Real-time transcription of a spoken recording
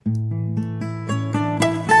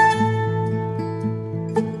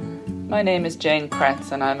My name is Jane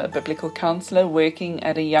Kratz and I'm a biblical counselor working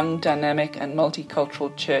at a young, dynamic and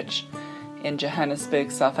multicultural church in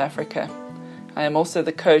Johannesburg, South Africa. I am also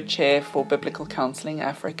the co-chair for Biblical Counseling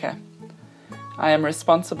Africa. I am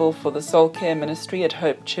responsible for the soul care ministry at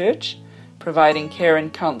Hope Church, providing care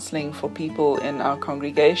and counseling for people in our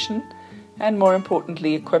congregation, and more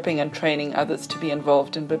importantly, equipping and training others to be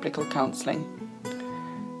involved in biblical counseling.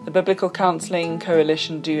 The Biblical Counseling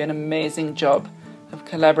Coalition do an amazing job of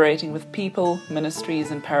collaborating with people,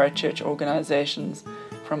 ministries and parachurch organizations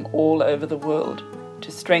from all over the world to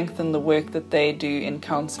strengthen the work that they do in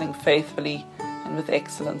counseling faithfully and with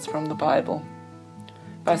excellence from the Bible.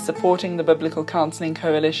 By supporting the Biblical Counseling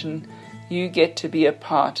Coalition, you get to be a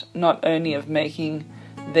part not only of making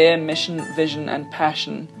their mission, vision and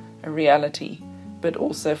passion a reality, but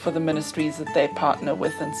also for the ministries that they partner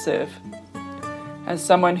with and serve. As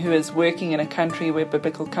someone who is working in a country where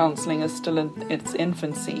biblical counseling is still in its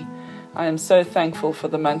infancy, I am so thankful for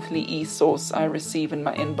the monthly e-source I receive in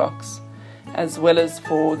my inbox, as well as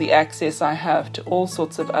for the access I have to all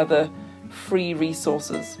sorts of other free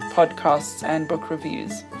resources, podcasts and book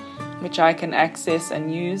reviews, which I can access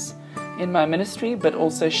and use in my ministry, but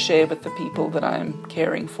also share with the people that I am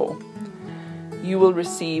caring for. You will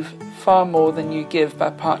receive far more than you give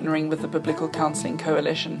by partnering with the Biblical Counseling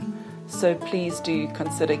Coalition. So please do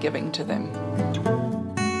consider giving to them.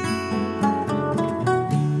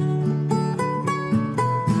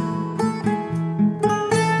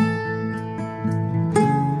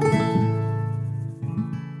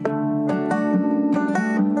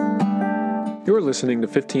 You're listening to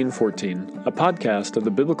 1514, a podcast of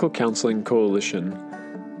the Biblical Counseling Coalition.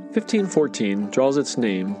 1514 draws its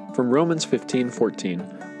name from Romans 15:14,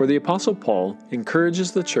 where the Apostle Paul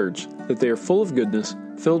encourages the church that they are full of goodness,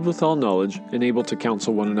 filled with all knowledge, and able to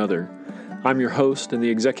counsel one another. I'm your host and the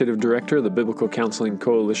Executive Director of the Biblical Counseling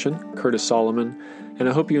Coalition, Curtis Solomon, and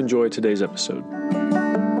I hope you enjoy today's episode.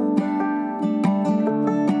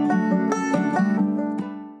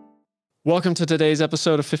 Welcome to today's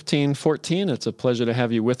episode of 1514. It's a pleasure to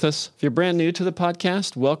have you with us. If you're brand new to the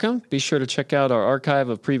podcast, welcome. Be sure to check out our archive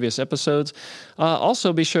of previous episodes.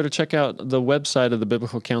 Also, be sure to check out the website of the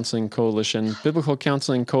Biblical Counseling Coalition,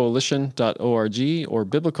 biblicalcounselingcoalition.org or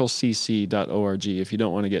biblicalcc.org if you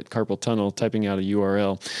don't want to get carpal tunnel typing out a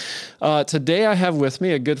URL. Today I have with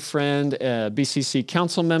me a good friend, a BCC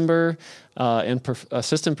council member, and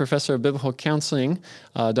Assistant Professor of Biblical Counseling,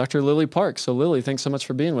 Dr. Lily Park. So Lily, thanks so much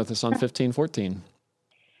for being with us on 1514.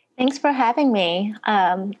 Thanks for having me.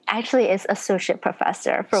 Actually, it's Associate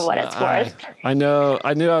Professor for what it's worth. I knew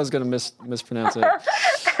I was going to mispronounce it.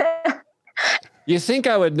 You think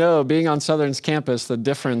I would know, being on Southern's campus, the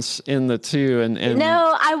difference in the two? And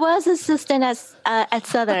No, I was assistant at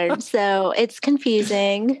Southern, so it's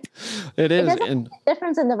confusing. It is. And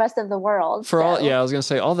difference in the rest of the world. I was going to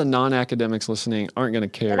say, all the non-academics listening aren't going to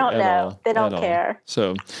care at all. They don't care.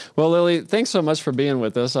 So, well, Lily, thanks so much for being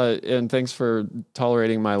with us, and thanks for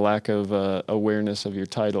tolerating my lack of awareness of your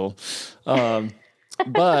title.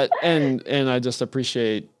 But I just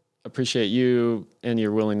appreciate you and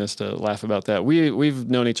your willingness to laugh about that. We've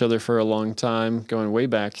known each other for a long time, going way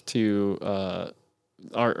back to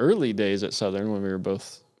our early days at Southern when we were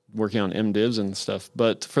both working on MDivs and stuff.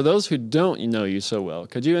 But for those who don't know you so well,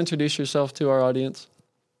 could you introduce yourself to our audience?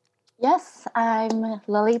 Yes, I'm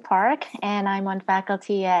Lily Park, and I'm on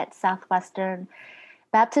faculty at Southwestern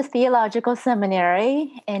Baptist Theological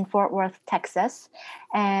Seminary in Fort Worth, Texas.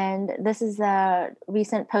 And this is a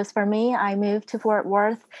recent post for me. I moved to Fort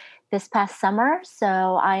Worth this past summer,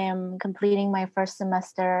 so I am completing my first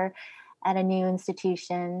semester at a new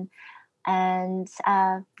institution. And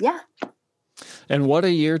And what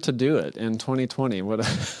a year to do it in 2020.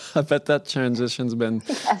 I bet that transition's been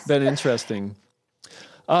interesting.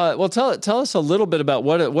 Well, tell us a little bit about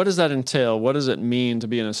what does that entail? What does it mean to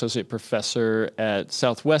be an associate professor at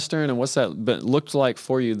Southwestern, and what's that looked like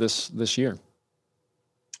for you this year?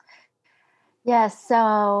 Yes.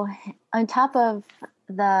 So on top of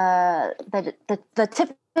the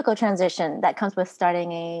typical transition that comes with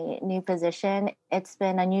starting a new position, it's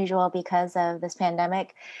been unusual because of this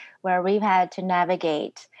pandemic, where we've had to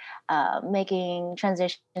navigate making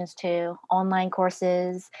transitions to online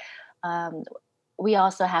courses. We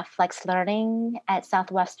also have flex learning at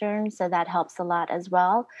Southwestern, so that helps a lot as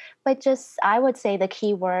well. But I would say the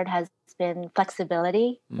key word has been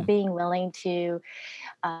flexibility, being willing to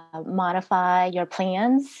modify your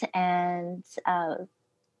plans and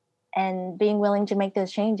being willing to make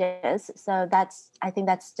those changes. So I think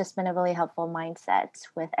that's just been a really helpful mindset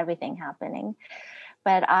with everything happening.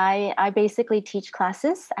 But I basically teach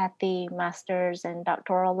classes at the master's and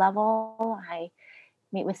doctoral level. I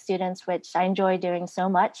meet with students, which I enjoy doing so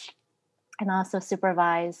much, and also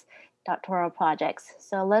supervise doctoral projects.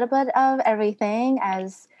 So a little bit of everything,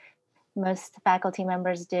 as most faculty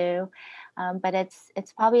members do, but it's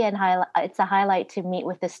probably it's a highlight to meet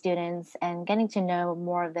with the students and getting to know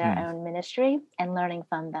more of their own ministry and learning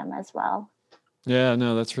from them as well. Yeah,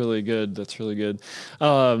 no, that's really good. That's really good.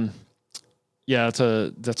 Yeah,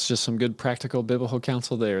 that's just some good practical biblical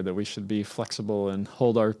counsel there, that we should be flexible and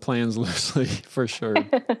hold our plans loosely for sure.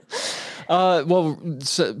 Well,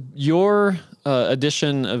 so your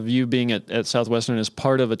addition of you being at Southwestern is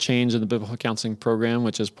part of a change in the biblical counseling program,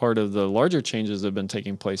 which is part of the larger changes that have been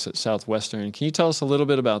taking place at Southwestern. Can you tell us a little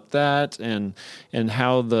bit about that and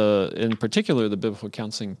how in particular, the biblical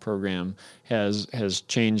counseling program has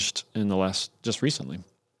changed in the just recently?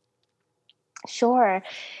 Sure.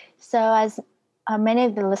 So as many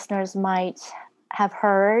of the listeners might have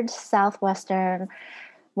heard, Southwestern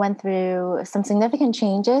went through some significant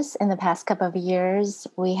changes in the past couple of years.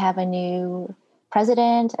 We have a new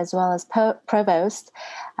president as well as provost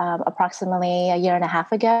approximately a year and a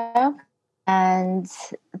half ago. And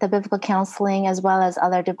the biblical counseling as well as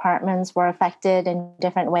other departments were affected in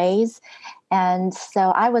different ways. And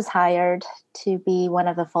so I was hired to be one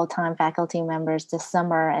of the full-time faculty members this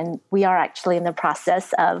summer. And we are actually in the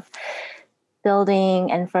process of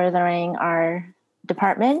building and furthering our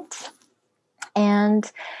department. And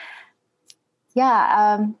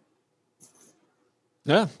yeah,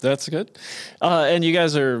 that's good. And you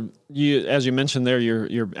guys as you mentioned there,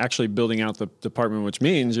 you're actually building out the department, which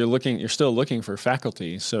means you're still looking for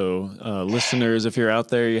faculty. So, listeners, if you're out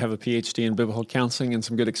there, you have a PhD in biblical counseling and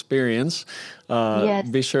some good experience, yes.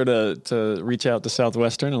 Be sure to reach out to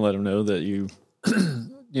Southwestern and let them know that you,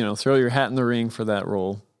 throw your hat in the ring for that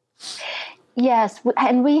role. Yes,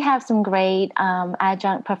 and we have some great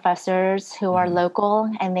adjunct professors who are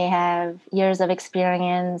local, and they have years of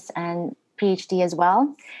experience and PhD as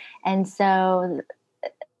well. And so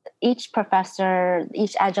each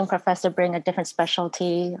adjunct professor bring a different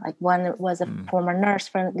specialty. Like one was a former nurse,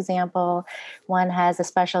 for example. One has a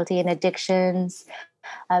specialty in addictions.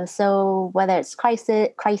 So whether it's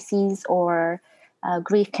crises or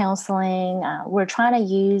grief counseling, we're trying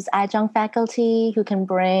to use adjunct faculty who can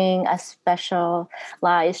bring a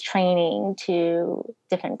specialized training to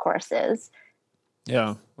different courses.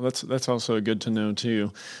 Yeah, well, that's also good to know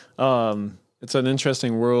too. It's an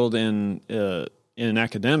interesting world in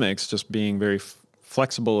academics, just being very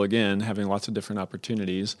flexible again, having lots of different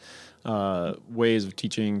opportunities. Ways of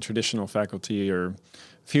teaching traditional faculty are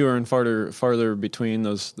fewer and farther between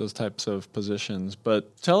those types of positions.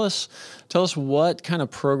 But tell us what kind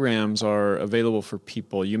of programs are available for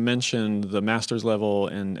people. You mentioned the master's level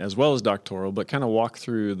and as well as doctoral, but kind of walk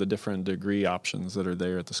through the different degree options that are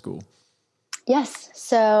there at the school. Yes,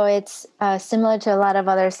 so it's similar to a lot of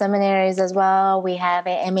other seminaries as well. We have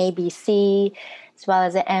a MABC as well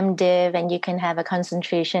as an MDiv, and you can have a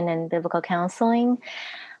concentration in biblical counseling.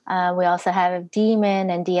 We also have a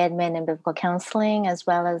DMin and DAdmin in biblical counseling, as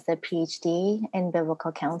well as the PhD in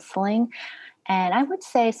biblical counseling. And I would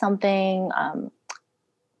say something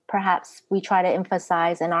perhaps we try to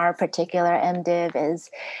emphasize in our particular MDiv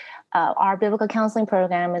is our biblical counseling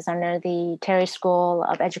program is under the Terry School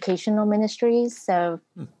of Educational Ministries. So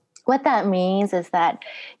what that means is that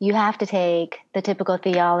you have to take the typical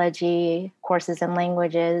theology courses and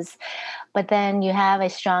languages, but then you have a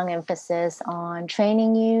strong emphasis on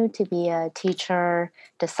training you to be a teacher,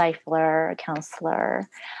 discipler, counselor,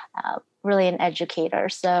 really an educator.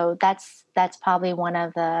 So that's probably one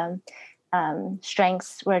of the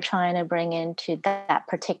strengths we're trying to bring into that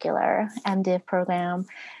particular MDiv program.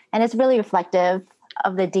 And it's really reflective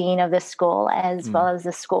of the dean of the school as well as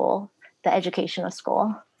the school, the educational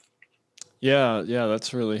school. Yeah,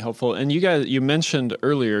 that's really helpful. And you mentioned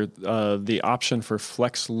earlier the option for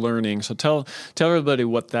flex learning. So tell everybody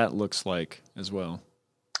what that looks like as well.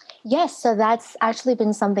 Yes, so that's actually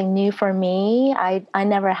been something new for me. I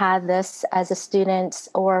never had this as a student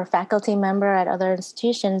or faculty member at other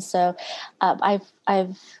institutions. So I've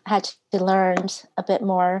had to learn a bit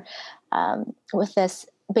more with this.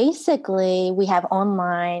 Basically, we have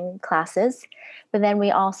online classes, but then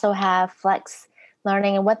we also have flex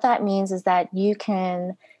learning. And what that means is that you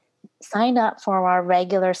can sign up for our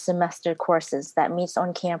regular semester courses that meets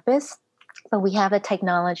on campus, but we have a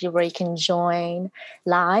technology where you can join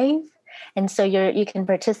live. And so you can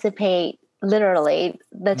participate literally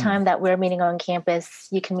the time that we're meeting on campus.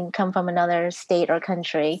 You can come from another state or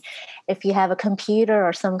country. If you have a computer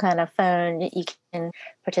or some kind of phone, you can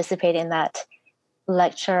participate in that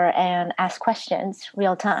lecture and ask questions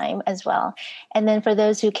real time as well. And then for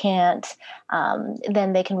those who can't,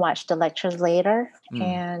 then they can watch the lectures later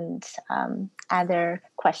and add their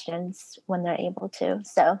questions when they're able to.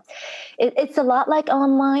 So it's a lot like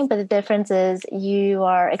online, but the difference is you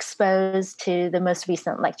are exposed to the most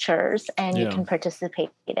recent lectures and you can participate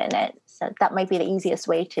in it. So that might be the easiest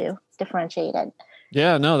way to differentiate it.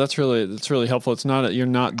 Yeah, no, that's really helpful. It's not, you're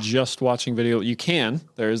not just watching video. You can,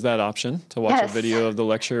 there is that option to watch a video of the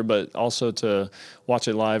lecture, but also to watch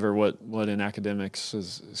it live, or what in academics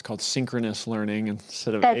is called synchronous learning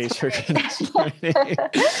instead of asynchronous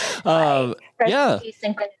learning. Yeah.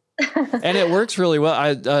 And it works really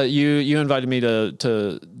well. You invited me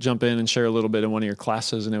to jump in and share a little bit in one of your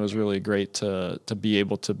classes, and it was really great to be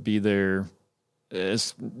able to be there.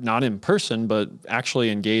 It's not in person, but actually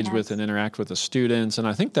engage with and interact with the students. And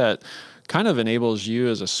I think that kind of enables you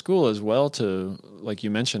as a school as well to, like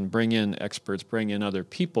you mentioned, bring in experts, bring in other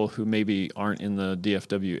people who maybe aren't in the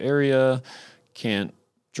DFW area, can't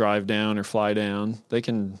drive down or fly down. They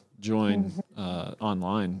can join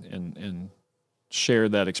online and share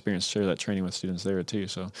that experience, share that training with students there too.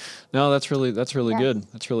 So no, that's really good.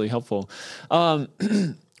 That's really helpful.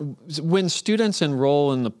 When students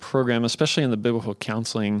enroll in the program, especially in the biblical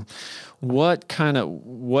counseling, what kind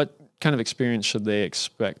of experience should they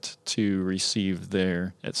expect to receive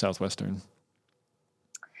there at Southwestern?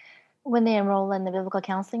 When they enroll in the biblical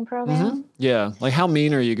counseling program? Yeah. Like, how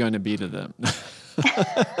mean are you going to be to them?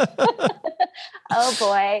 Oh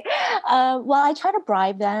boy. Well, I try to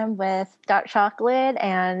bribe them with dark chocolate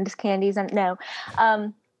and candies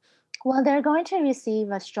well, they're going to receive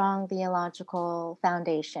a strong theological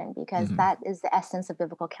foundation, because that is the essence of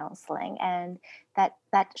biblical counseling, and that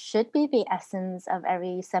should be the essence of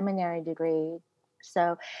every seminary degree.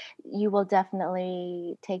 So you will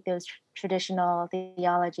definitely take those traditional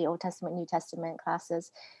theology, Old Testament, New Testament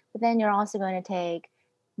classes, but then you're also going to take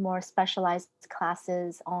more specialized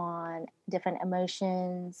classes on different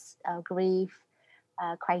emotions, grief,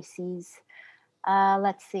 crises.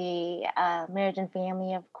 Let's see, marriage and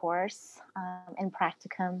family, of course, and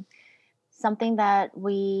practicum. Something that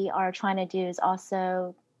we are trying to do is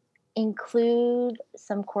also include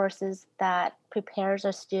some courses that prepares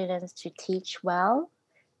our students to teach well.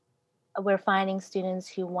 We're finding students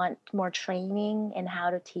who want more training in how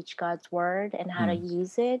to teach God's word and how to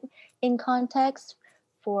use it in context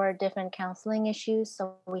for different counseling issues.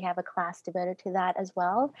 So we have a class devoted to that as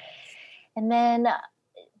well. And then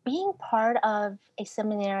being part of a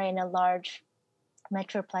seminary in a large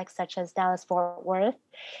metroplex such as Dallas-Fort Worth,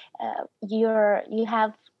 you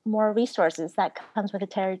have more resources that comes with the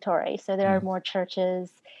territory. So there are more churches,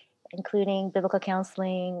 including biblical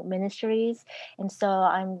counseling ministries. And so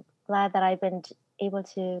I'm glad that I've been able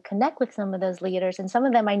to connect with some of those leaders, and some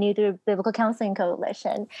of them I knew through Biblical Counseling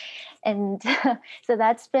Coalition. And so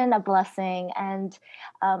that's been a blessing. And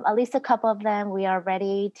at least a couple of them, we are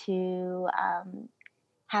ready to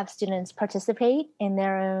have students participate in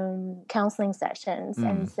their own counseling sessions.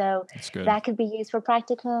 And so that could be used for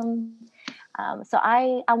practicum. So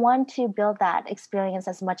I want to build that experience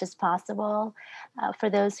as much as possible for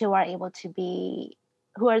those who are able to be,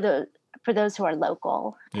 for those who are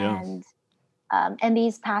local. And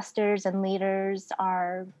these pastors and leaders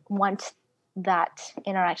want that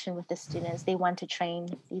interaction with the students. They want to train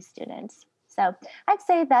these students. So I'd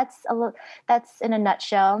say that's in a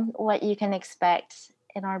nutshell what you can expect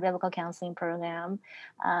in our biblical counseling program.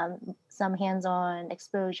 Some hands-on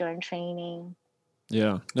exposure and training.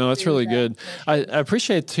 Yeah, no, that's really good. I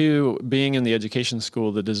appreciate too, being in the education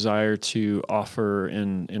school, the desire to offer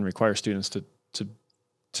and require students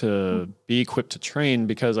to be equipped to train,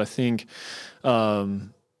 because I think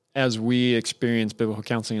as we experience biblical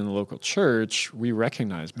counseling in the local church, we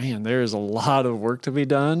recognize, man, there is a lot of work to be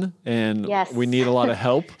done, and we need a lot of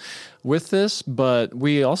help with this. But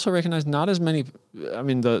we also recognize not as many. I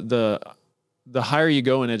mean, the higher you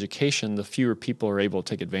go in education, the fewer people are able to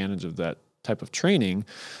take advantage of that type of training.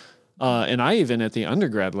 And I even at the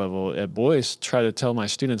undergrad level at Boyce try to tell my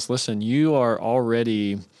students, listen, you are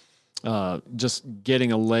already just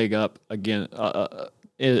getting a leg up again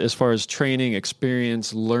as far as training,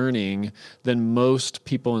 experience, learning than most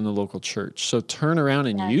people in the local church. So turn around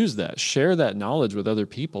and use that, share that knowledge with other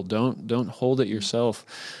people. Don't hold it yourself.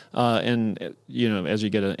 And as you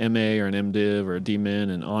get an MA or an MDiv or a DMin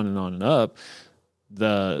and on and up,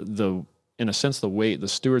 the in a sense, the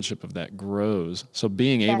stewardship of that grows. So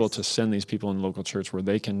being able to send these people in the local church where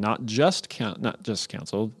they can not just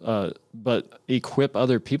counsel, but equip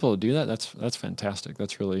other people to do that, that's fantastic.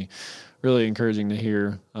 That's really, really encouraging to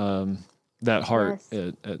hear. that heart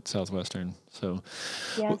Yes. at Southwestern. So,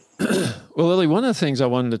 Yes. well, Lily, one of the things I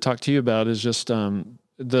wanted to talk to you about is just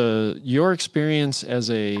your experience as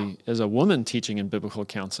a woman teaching in biblical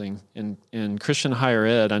counseling in Christian higher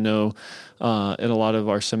ed. I know in a lot of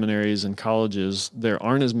our seminaries and colleges there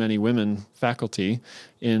aren't as many women faculty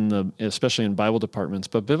especially in Bible departments,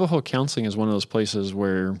 but biblical counseling is one of those places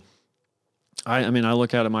where I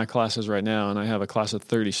look out at my classes right now, and I have a class of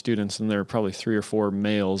 30 students, and there are probably 3 or 4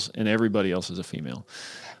 males, and everybody else is a female.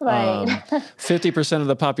 Right. 50% of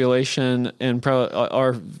the population and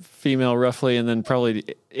are female roughly, and then probably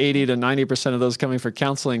 80 to 90% of those coming for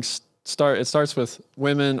counseling it starts with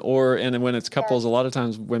women, and when it's couples, a lot of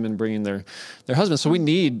times women bringing their husbands. So we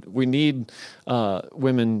need women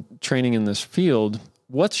training in this field.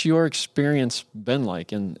 What's your experience been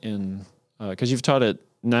like in because you've taught at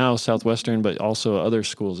now Southwestern, but also other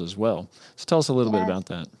schools as well. So tell us a little bit about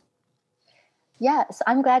that. Yes,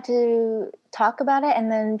 I'm glad to talk about it,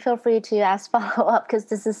 and then feel free to ask follow up, because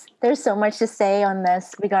there's so much to say on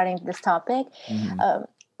this regarding this topic. Mm-hmm.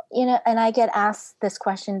 And I get asked this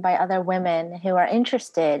question by other women who are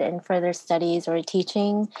interested in further studies or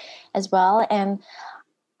teaching as well, and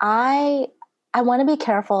I want to be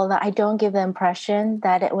careful that I don't give the impression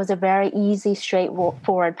that it was a very easy,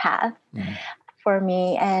 straightforward path. Mm-hmm. For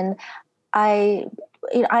me, and I'm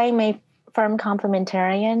a firm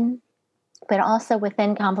complementarian, but also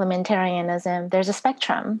within complementarianism, there's a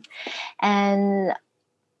spectrum. And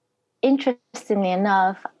interestingly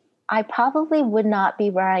enough, I probably would not be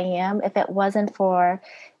where I am if it wasn't for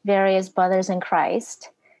various brothers in Christ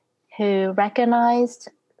who recognized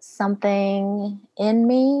something in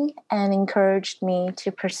me and encouraged me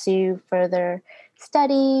to pursue further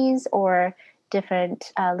studies or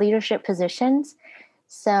different leadership positions.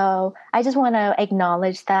 So I just want to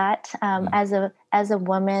acknowledge that as a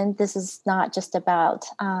woman, this is not just about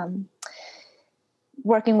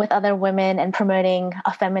working with other women and promoting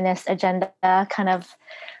a feminist agenda kind of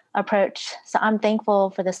approach. So I'm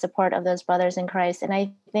thankful for the support of those brothers in Christ. And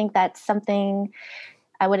I think that's something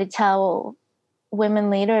I would tell women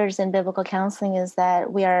leaders in biblical counseling, is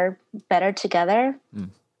that we are better together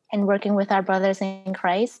in working with our brothers in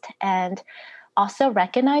Christ, and also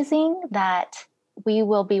recognizing that we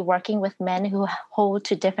will be working with men who hold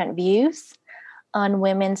to different views on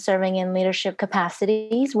women serving in leadership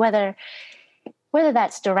capacities, whether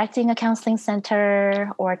that's directing a counseling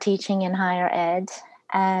center or teaching in higher ed.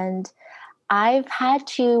 And I've had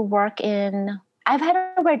to wear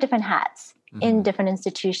different hats in different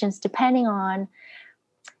institutions, depending on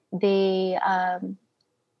the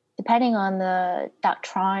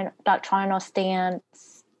doctrinal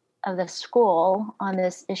stance of the school on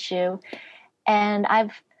this issue. And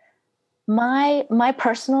my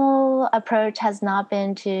personal approach has not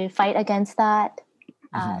been to fight against that,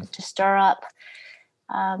 to stir up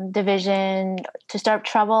division, to start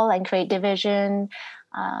trouble and create division,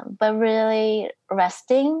 but really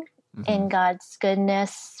resting in God's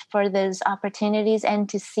goodness for those opportunities, and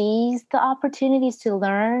to seize the opportunities to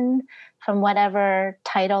learn from whatever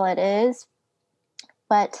title it is.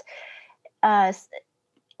 But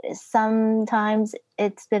sometimes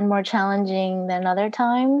it's been more challenging than other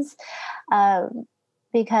times,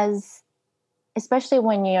 because especially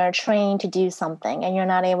when you're trained to do something and you're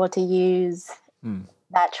not able to use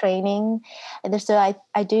that training. So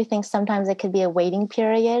I do think sometimes it could be a waiting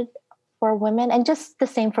period for women, and just the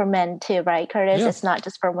same for men too, right, Curtis? Yeah. It's not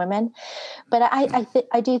just for women. But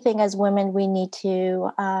I do think as women we need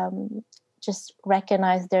to just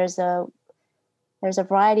recognize there's a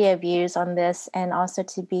variety of views on this, and also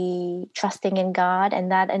to be trusting in God,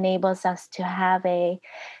 and that enables us to have a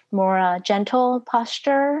more gentle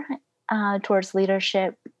posture towards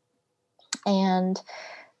leadership.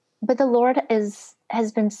 But the Lord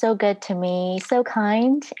has been so good to me, so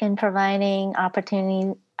kind in providing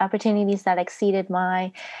opportunities that exceeded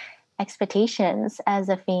my expectations as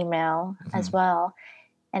a female as well.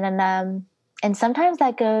 And sometimes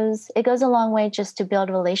it goes a long way just to build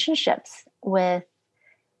relationships with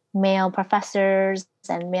male professors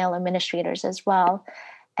and male administrators as well,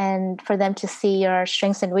 and for them to see your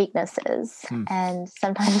strengths and weaknesses. And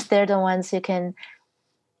sometimes they're the ones who can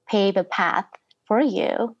pave a path for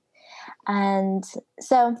you. And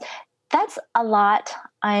so that's a lot.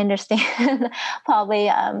 I understand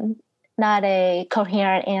probably not a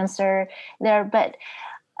coherent answer there, but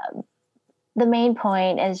the main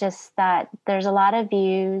point is just that there's a lot of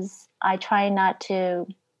views. I try not to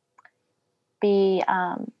be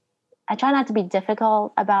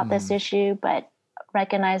difficult about this issue, but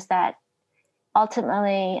recognize that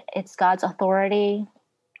ultimately it's God's authority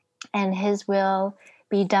and His will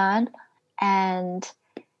be done. And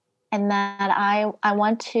and that I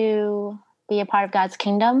want to be a part of God's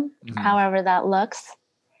kingdom, however that looks,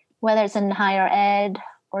 whether it's in higher ed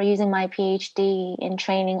or using my PhD in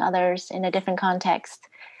training others in a different context.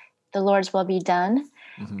 The Lord's will be done.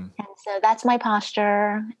 And so that's my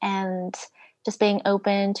posture, and just being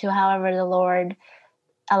open to however the Lord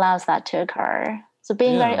allows that to occur. So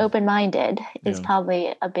being very open-minded is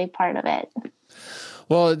probably a big part of it.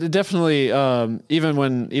 Well, it definitely,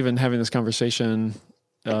 even having this conversation,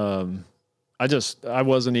 I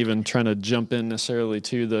wasn't even trying to jump in necessarily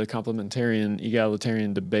to the complementarian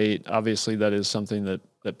egalitarian debate. Obviously, that is something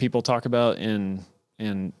that people talk about and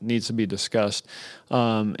needs to be discussed.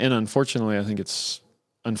 And unfortunately, I think it's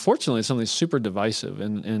something super divisive.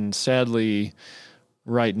 And sadly,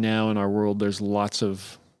 right now in our world, there's lots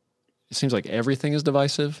of, it seems like everything is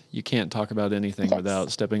divisive. You can't talk about anything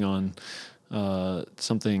without stepping on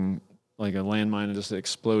something like a landmine and just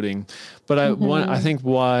exploding. But I think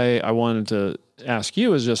why I wanted to ask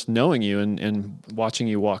you is just knowing you and watching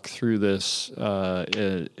you walk through this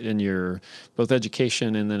in your both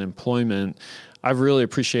education and then employment. I've really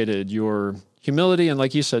appreciated your humility and,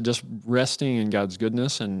 like you said, just resting in God's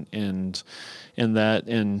goodness and that,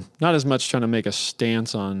 and not as much trying to make a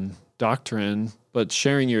stance on doctrine, but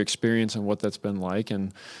sharing your experience and what that's been like.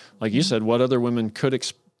 And like you said, what other women could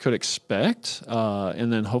expect,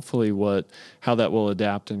 and then hopefully how that will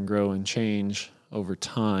adapt and grow and change over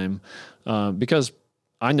time. Because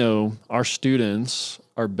I know our students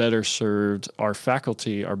are better served, our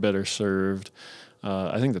faculty are better served.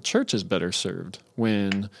 I think the church is better served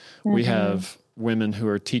when we have women who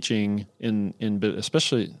are teaching in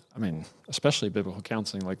especially biblical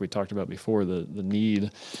counseling, like we talked about before. The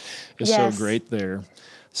need is so great there.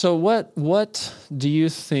 So what do you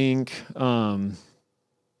think? And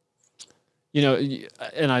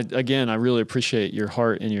I really appreciate your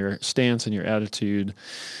heart and your stance and your attitude.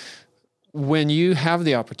 When you have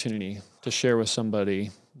the opportunity to share with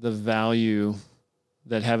somebody the value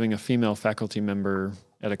that having a female faculty member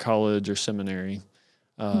at a college or seminary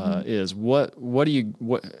is, what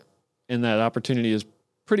and that opportunity is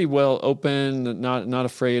pretty well open, not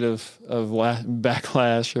afraid of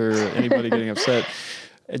backlash or anybody getting upset,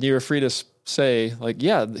 and you're free to say, like,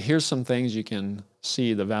 here's some things you can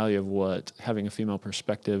see the value of what having a female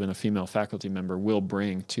perspective and a female faculty member will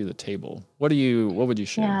bring to the table. What would you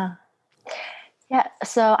share? Yeah.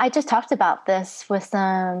 So I just talked about this with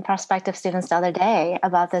some prospective students the other day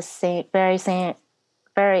about this very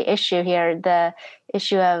issue here, the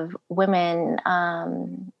issue of women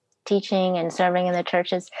teaching and serving in the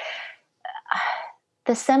churches.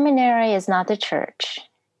 The seminary is not the church.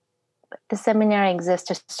 The seminary exists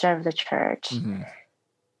to serve the church.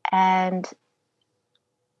 And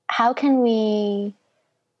how can we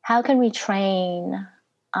train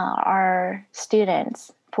our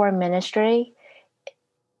students for ministry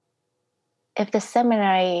if the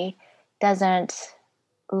seminary doesn't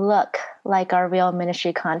look like our real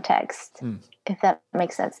ministry context, if that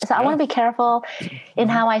makes sense? So I want to be careful in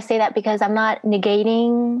how I say that, because I'm not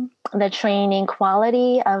negating the training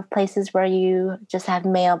quality of places where you just have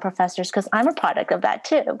male professors, because I'm a product of that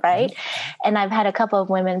too, right? And I've had a couple of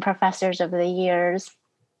women professors over the years,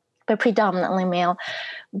 but predominantly male.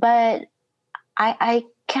 But I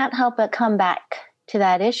can't help but come back to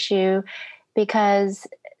that issue, because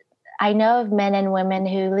I know of men and women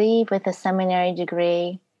who leave with a seminary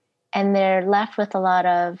degree and they're left with a lot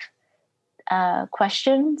of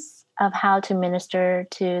questions of how to minister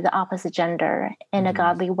to the opposite gender in a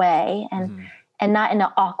godly way and not in an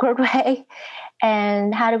awkward way.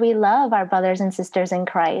 And how do we love our brothers and sisters in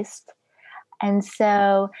Christ? And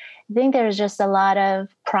so I think there's just a lot of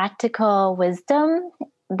practical wisdom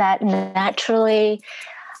that naturally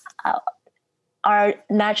are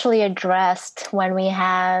naturally addressed when we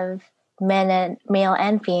have male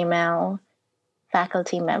and female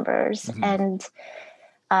faculty members. And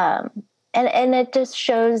it just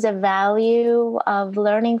shows the value of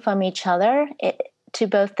learning from each other to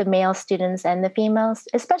both the male students and the females,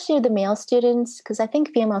 especially the male students, because I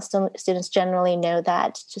think female students generally know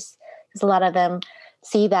that, just because a lot of them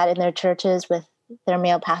see that in their churches with their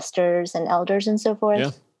male pastors and elders and so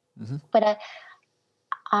forth. But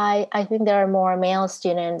I think there are more male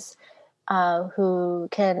students who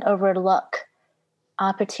can overlook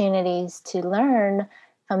opportunities to learn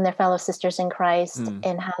from their fellow sisters in Christ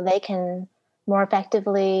and how they can more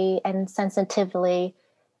effectively and sensitively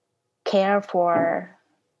care for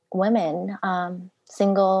women,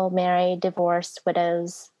 single, married, divorced,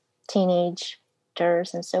 widows, teenagers,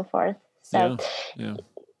 and so forth. So,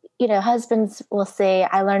 husbands will say,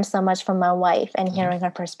 I learned so much from my wife and hearing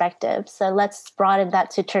her perspective. So let's broaden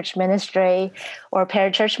that to church ministry or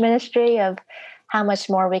parachurch ministry of how much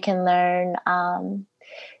more we can learn,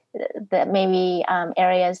 that maybe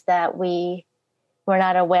areas that we're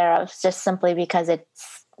not aware of just simply because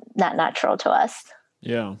it's not natural to us.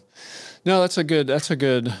 Yeah. No, that's a good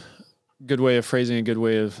way of phrasing, a good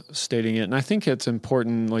way of stating it. And I think it's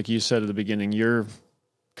important, like you said at the beginning, you're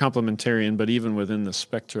complementarian, but even within the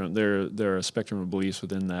spectrum, there are a spectrum of beliefs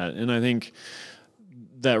within that. And I think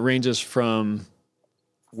that ranges from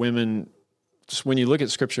women. Just when you look at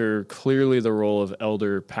Scripture, clearly the role of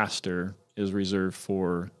elder pastor is reserved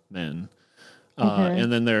for men.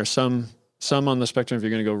 And then there are some on the spectrum, if you're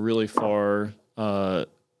going to go really far,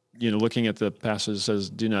 looking at the passage that says,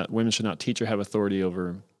 women should not teach or have authority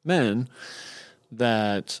over men,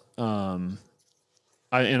 that,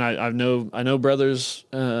 I know brothers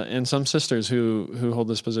and some sisters who hold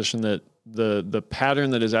this position that the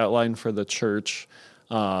pattern that is outlined for the church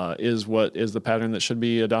is the pattern that should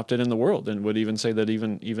be adopted in the world, and would even say that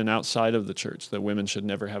even outside of the church, that women should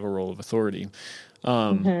never have a role of authority.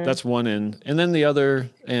 That's one end, and then the other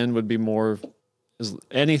end would be more is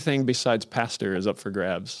anything besides pastor is up for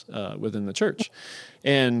grabs within the church,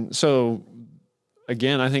 and so.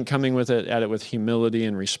 Again, I think coming at it with humility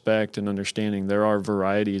and respect and understanding, there are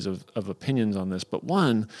varieties of opinions on this. But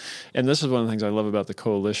one, and this is one of the things I love about the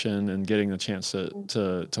coalition and getting the chance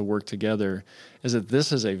to work together, is that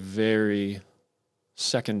this is a very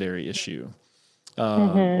secondary issue.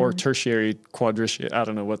 Or tertiary, quadritiary, I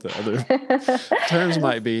don't know what the other terms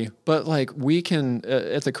might be. But like we can,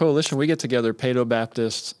 at the coalition, we get together Paedo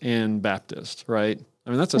Baptists and Baptists, right? I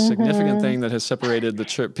mean, that's a significant thing that has separated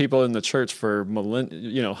the people in the church for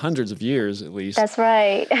hundreds of years at least. That's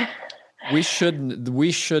right. We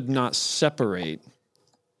should not separate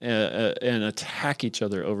and attack each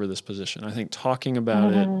other over this position. I think talking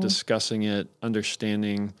about it, discussing it,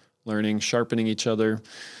 understanding, learning, sharpening each other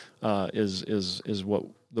is what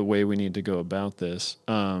the way we need to go about this.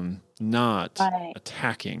 Not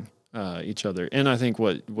attacking each other. And I think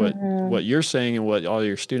what you're saying and what all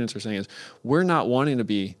your students are saying is we're not wanting to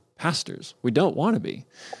be pastors. We don't want to be.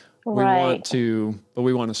 We want to, but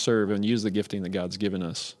we want to serve and use the gifting that God's given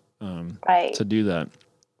us to do that.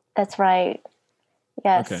 That's right.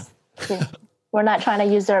 Yes. Okay. We're not trying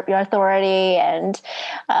to usurp your authority,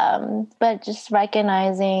 but just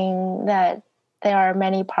recognizing that there are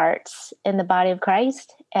many parts in the body of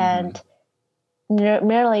Christ, and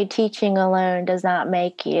merely teaching alone does not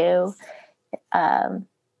make you an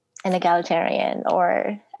egalitarian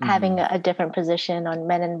or having a different position on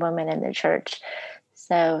men and women in the church.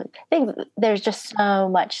 So I think there's just so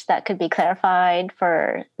much that could be clarified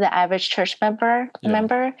for the average church member.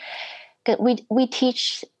 We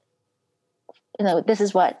teach, this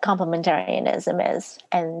is what complementarianism is,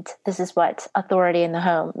 and this is what authority in the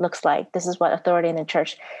home looks like. This is what authority in the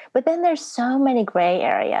church. But then there's so many gray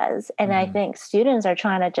areas, and I think students are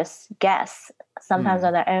trying to just guess sometimes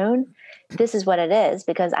on their own. This is what it is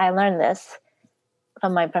because I learned this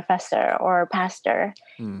from my professor or pastor.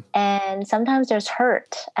 And sometimes there's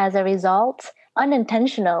hurt as a result,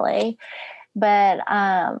 unintentionally. But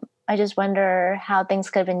I just wonder how things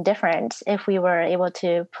could have been different if we were able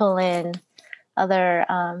to pull in other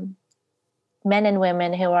men and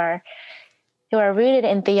women who are rooted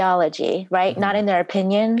in theology, right? Not in their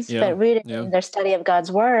opinions, but rooted in their study of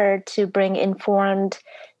God's word to bring informed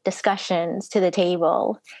discussions to the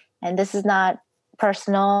table. And this is not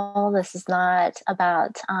personal. This is not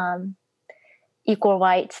about equal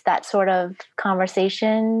rights, that sort of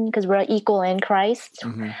conversation, because we're equal in Christ.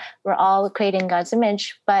 We're all creating God's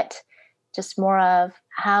image, but just more of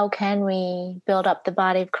how can we build up the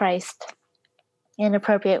body of Christ in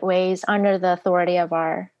appropriate ways under the authority of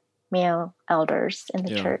our male elders in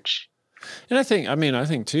the church. And I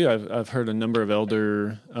think too, I've heard a number of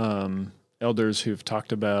elders who've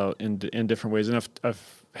talked about in different ways, and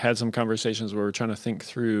I've had some conversations where we're trying to think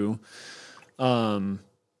through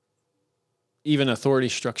even authority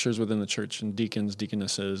structures within the church and deacons,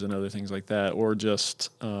 deaconesses, and other things like that, or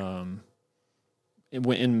just in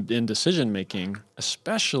decision making,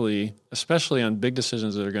 especially on big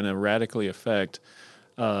decisions that are going to radically affect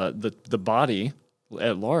the body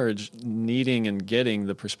at large, needing and getting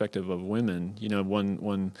the perspective of women.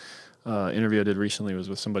 One interview I did recently was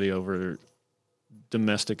with somebody over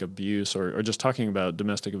domestic abuse or just talking about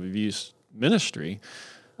domestic abuse ministry.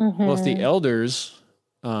 Well, if the elders,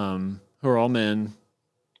 who are all men,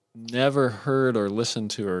 never heard or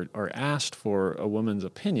listened to or asked for a woman's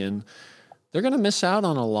opinion, they're going to miss out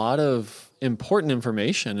on a lot of important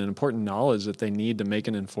information and important knowledge that they need to make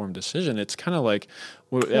an informed decision. It's kind of like,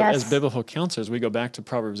 as biblical counselors, we go back to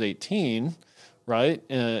Proverbs 18, right?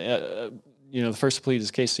 The first to plead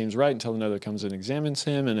his case seems right until another comes and examines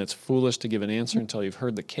him, and it's foolish to give an answer until you've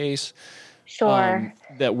heard the case. Sure.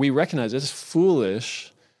 That we recognize it's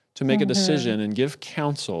foolish to make a decision and give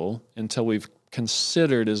counsel until we've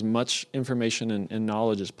considered as much information and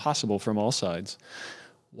knowledge as possible from all sides.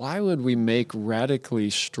 Why would we make radically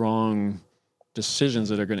strong decisions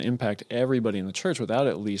that are going to impact everybody in the church without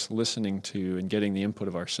at least listening to and getting the input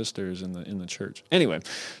of our sisters in the church? Anyway,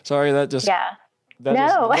 sorry, that just... Yeah.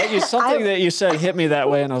 Something that you said hit me that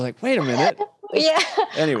way, and I was like, wait a minute. Yeah.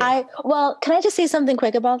 Anyway. Can I just say something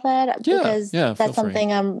quick about that? Yeah, because that's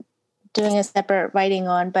something I'm doing a separate writing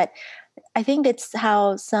on. But I think it's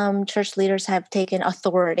how some church leaders have taken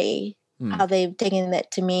authority. How they've taken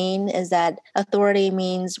it to mean is that authority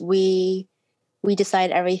means we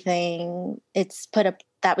decide everything. It's put up,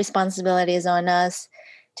 that responsibility is on us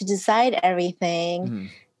to decide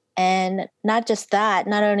everything. And not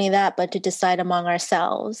only that, but to decide among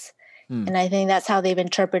ourselves. And I think that's how they've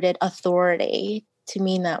interpreted authority to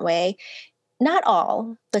mean that way. Not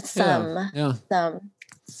all, but some. Yeah. Some.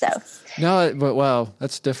 So. No, but wow,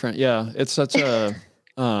 that's different. Yeah, it's such a.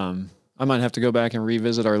 I might have to go back and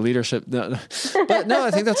revisit our leadership. But no,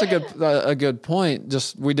 I think that's a good point.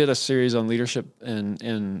 Just we did a series on leadership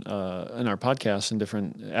in our podcast in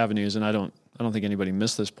different avenues, and I don't think anybody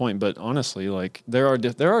missed this point. But honestly, like there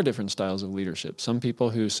are different styles of leadership. Some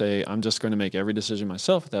people who say I'm just going to make every decision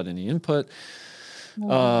myself without any input.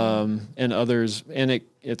 And others, and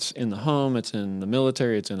it's in the home, it's in the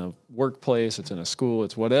military, it's in a workplace, it's in a school,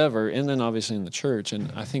 it's whatever, and then obviously in the church. And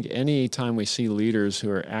I think any time we see leaders who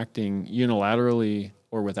are acting unilaterally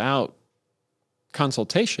or without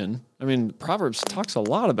consultation, I mean, Proverbs talks a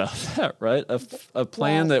lot about that, right? A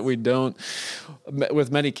plan that we don't, with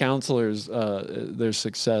many counselors, there's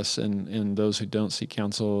success in those who don't seek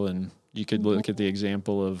counsel. And you could look at the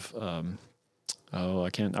example of, I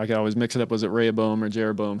can always mix it up. Was it Rehoboam or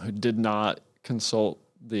Jeroboam who did not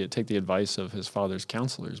take the advice of his father's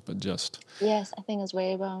counselors, but just... Yes, I think it was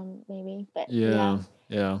Rehoboam maybe, but yeah.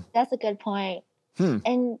 That's a good point.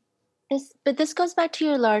 And this goes back to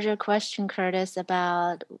your larger question, Curtis,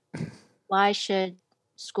 about why should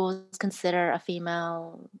schools consider a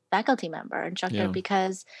female faculty member, instructor,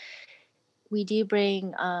 because we do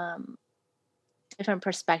bring different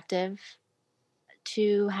perspective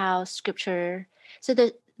to how scripture... So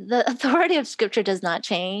the authority of scripture does not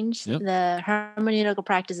change. Yep. The hermeneutical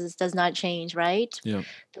practices does not change, right? Yep.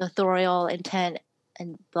 The authorial intent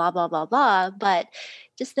and blah, blah, blah, blah. But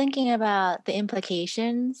just thinking about the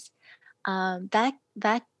implications, that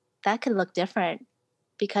could look different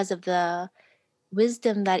because of the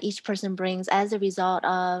wisdom that each person brings as a result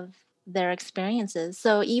of their experiences.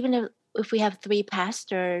 So even if we have 3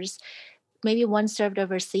 pastors, maybe one served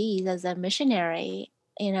overseas as a missionary,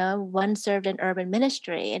 one served in urban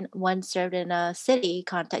ministry and one served in a city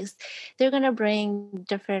context, they're going to bring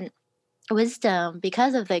different wisdom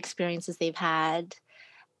because of the experiences they've had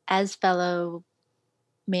as fellow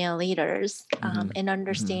male leaders, in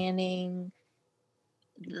understanding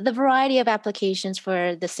the variety of applications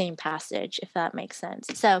for the same passage, if that makes sense.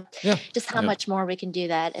 So just how much more we can do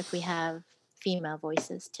that if we have female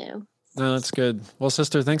voices too. No, that's good. Well,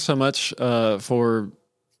 sister, thanks so much for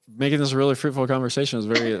making this a really fruitful conversation. It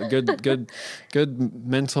was very good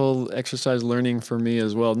mental exercise learning for me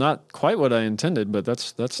as well. Not quite what I intended, but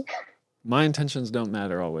that's my intentions don't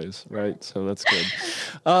matter always, right? So that's good.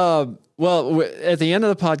 Well, at the end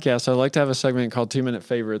of the podcast, I like to have a segment called 2-Minute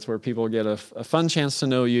Favorites, where people get a fun chance to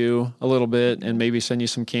know you a little bit and maybe send you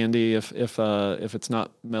some candy if it's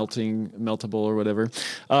not meltable or whatever.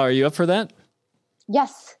 Are you up for that?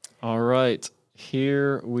 Yes. All right,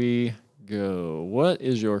 here we go. What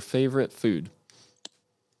is your favorite food?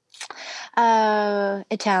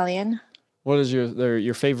 Italian. What is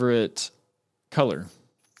your favorite color?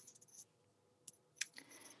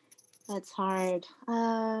 That's hard.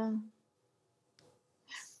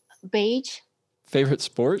 Beige. Favorite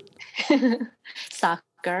sport?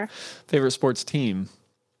 Soccer. Favorite sports team?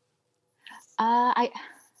 I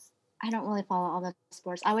don't really follow all the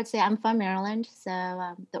sports. I would say I'm from Maryland,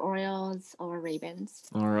 so the Orioles or Ravens.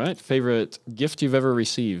 All right. Favorite gift you've ever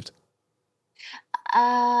received?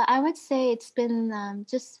 I would say it's been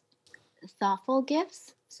just thoughtful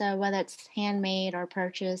gifts. So whether it's handmade or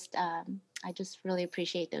purchased, I just really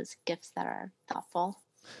appreciate those gifts that are thoughtful.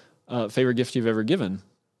 Favorite gift you've ever given?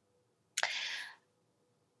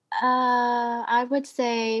 I would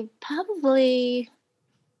say probably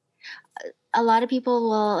A lot of people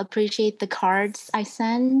will appreciate the cards I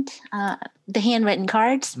send, the handwritten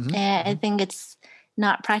cards. Mm-hmm. And I think it's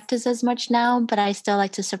not practiced as much now, but I still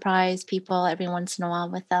like to surprise people every once in a while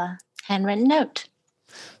with a handwritten note.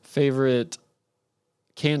 Favorite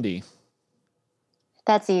candy?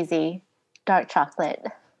 That's easy. Dark chocolate.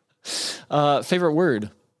 Favorite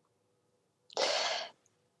word?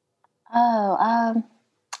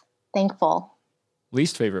 Thankful.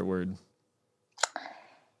 Least favorite word?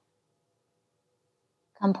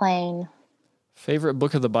 Complain. Favorite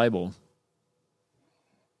book of the Bible?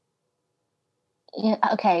 Yeah,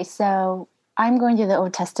 okay, so I'm going through the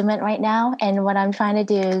Old Testament right now, and what I'm trying to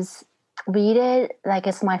do is read it like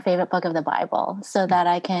it's my favorite book of the Bible so that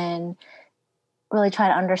I can really try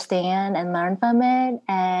to understand and learn from it.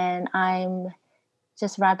 And I'm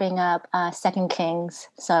just wrapping up 2 Kings.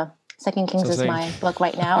 So 2 Kings is my book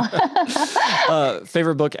right now.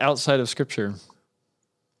 Favorite book outside of Scripture?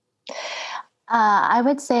 I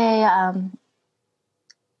would say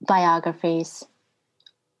biographies.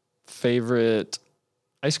 Favorite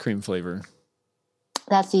ice cream flavor?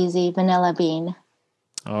 That's easy. Vanilla bean.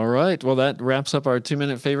 All right. Well, that wraps up our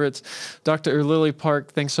 2-minute favorites. Dr. Lily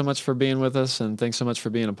Park, thanks so much for being with us, and thanks so much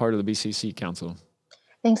for being a part of the BCC Council.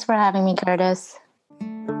 Thanks for having me, Curtis.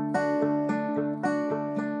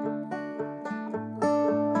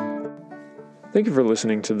 Thank you for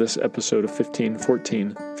listening to this episode of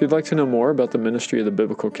 1514. If you'd like to know more about the ministry of the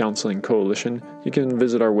Biblical Counseling Coalition, you can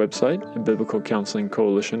visit our website at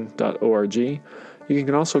biblicalcounselingcoalition.org. You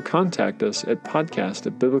can also contact us at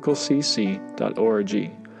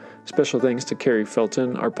podcast@biblicalcc.org. Special thanks to Carrie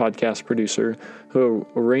Felton, our podcast producer, who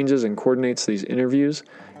arranges and coordinates these interviews,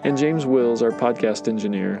 and James Wills, our podcast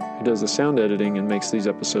engineer, who does the sound editing and makes these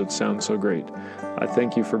episodes sound so great. I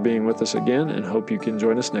thank you for being with us again and hope you can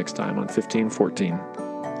join us next time on 1514.